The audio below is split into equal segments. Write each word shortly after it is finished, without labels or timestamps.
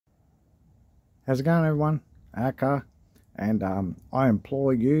How's it going, everyone? Aka, and I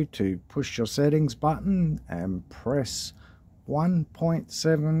implore you to push your settings button and press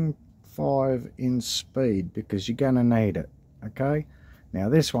 1.75 in speed because you're gonna need it. Okay, now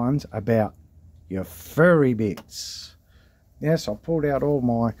this one's about your furry bits. Yes, I pulled out all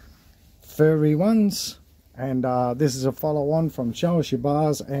my furry ones, and this is a follow-on from Show Us Your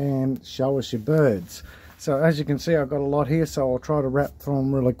Bars and Show Us Your Birds. So as you can see, I've got a lot here, so I'll try to wrap through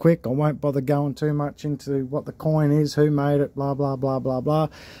them really quick. I won't bother going too much into what the coin is, who made it, blah blah blah blah blah.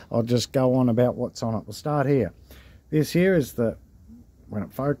 I'll just go on about what's on it. We'll start here. This here is the, when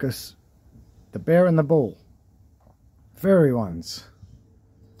it focus, the bear and the bull, furry ones.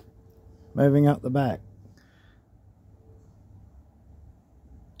 Moving up the back,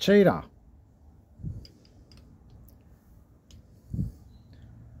 cheetah,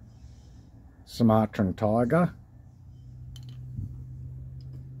 Sumatran tiger,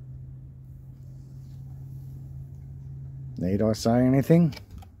 need I say anything?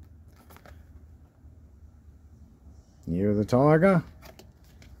 Year of the tiger,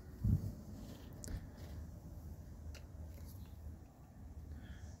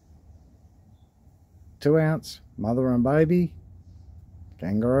 (2 ounce) mother and baby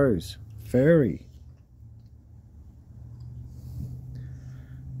kangaroos, furry.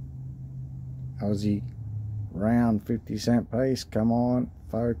 Aussie round 50-cent piece, come on,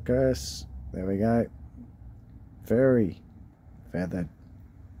 focus, there we go, furry, feathered,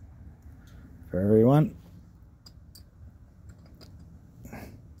 furry one.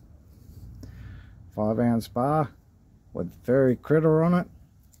 5-ounce bar with furry critter on it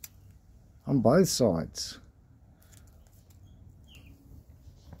on both sides.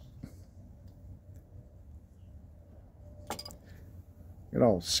 Good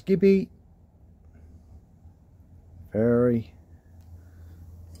old Skippy, furry.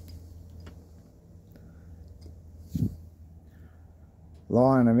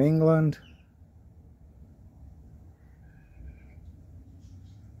 Lion of England,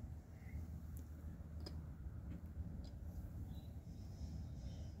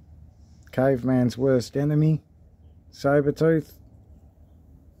 caveman's worst enemy, saber-tooth,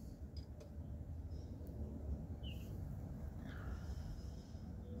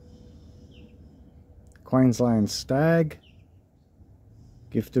 Queensland stag,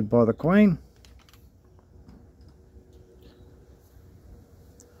 gifted by the Queen,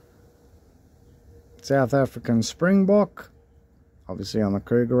 South African springbok, obviously on the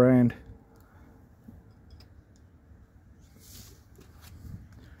Krugerrand,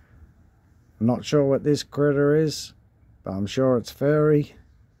 I'm not sure what this critter is, but I'm sure it's furry.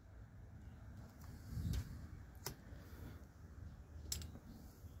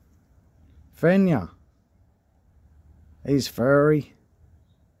 Fenya, he's furry.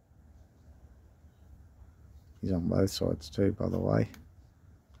 He's on both sides too, by the way.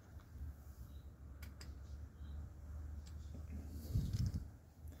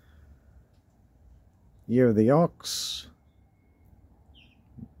 Year of the ox,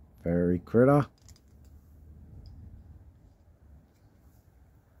 furry critter.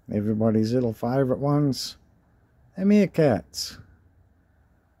 Everybody's little favourite ones, the meerkats.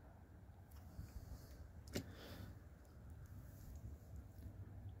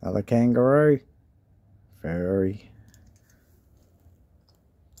 Another kangaroo, furry.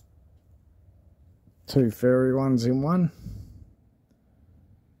 2 furry ones in one.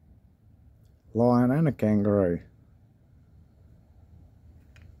 Lion and a kangaroo.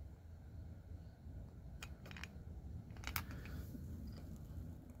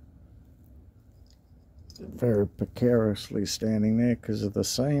 Very precariously standing there because of the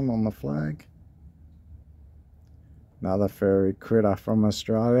seam on the flag. Another furry critter from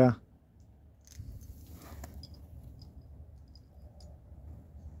Australia.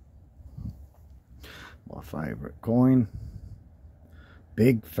 My favourite coin.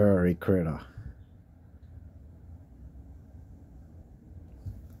 Big furry critter.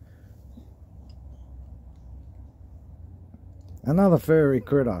 Another furry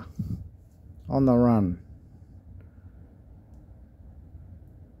critter on the run.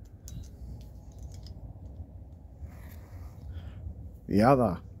 The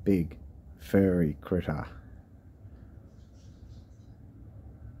other big furry critter.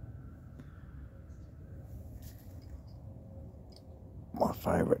 My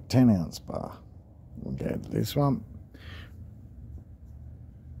favourite 10-ounce bar. We'll go to this one.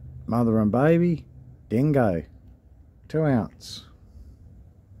 Mother and baby, dingo, 2 ounce.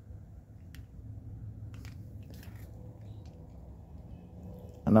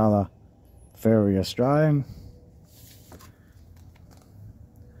 Another furry Australian.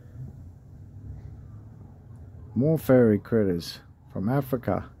 more furry critters from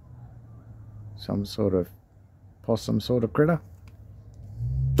Africa. Some sort of possum sort of critter.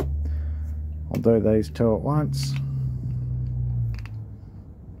 I'll do these two at once.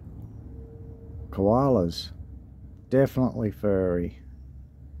 Koalas, definitely furry.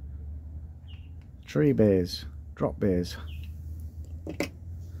 Tree bears, drop bears.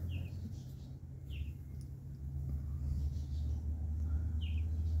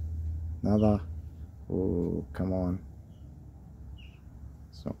 Another, oh come on,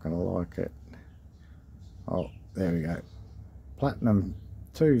 it's not gonna like it. Oh, there we go. Platinum,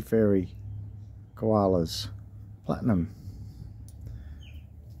 2 fairy koalas, platinum.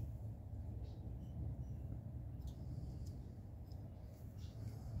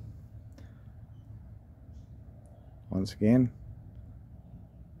 Once again,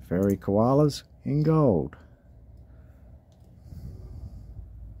 fairy koalas in gold.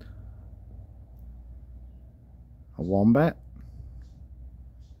 A wombat,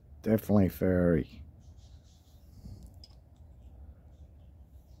 definitely furry.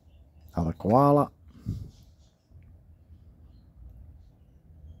 Another koala.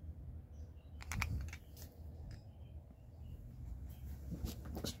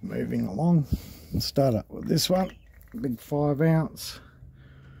 Just moving along. Let's start up with this one. Big 5 ounce.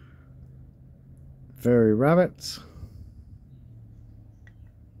 Furry rabbits.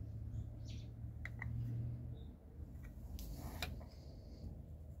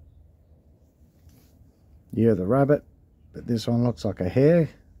 Yeah, the rabbit, but this one looks like a hare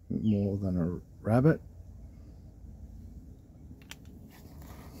more than a rabbit.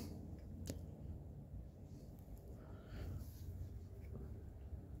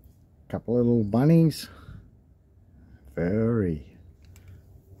 Couple of little bunnies. Furry.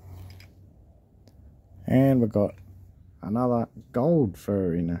 And we've got another gold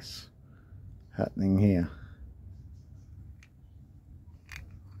furriness happening here.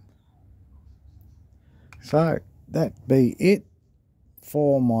 So that be it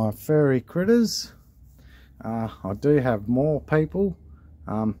for my furry critters. I do have more people,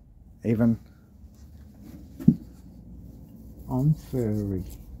 even on furry.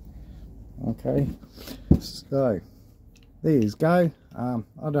 Okay, so there you go.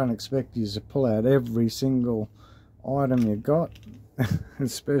 I don't expect you to pull out every single item you got,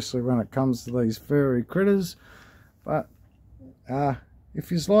 especially when it comes to these furry critters, but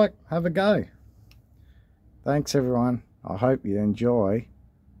if you like, have a go. Thanks everyone. I hope you enjoy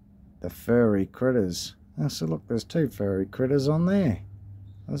the furry critters. So look, there's 2 furry critters on there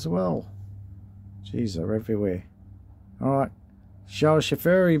as well. Jeez, they're everywhere. Alright, show us your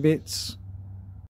furry bits.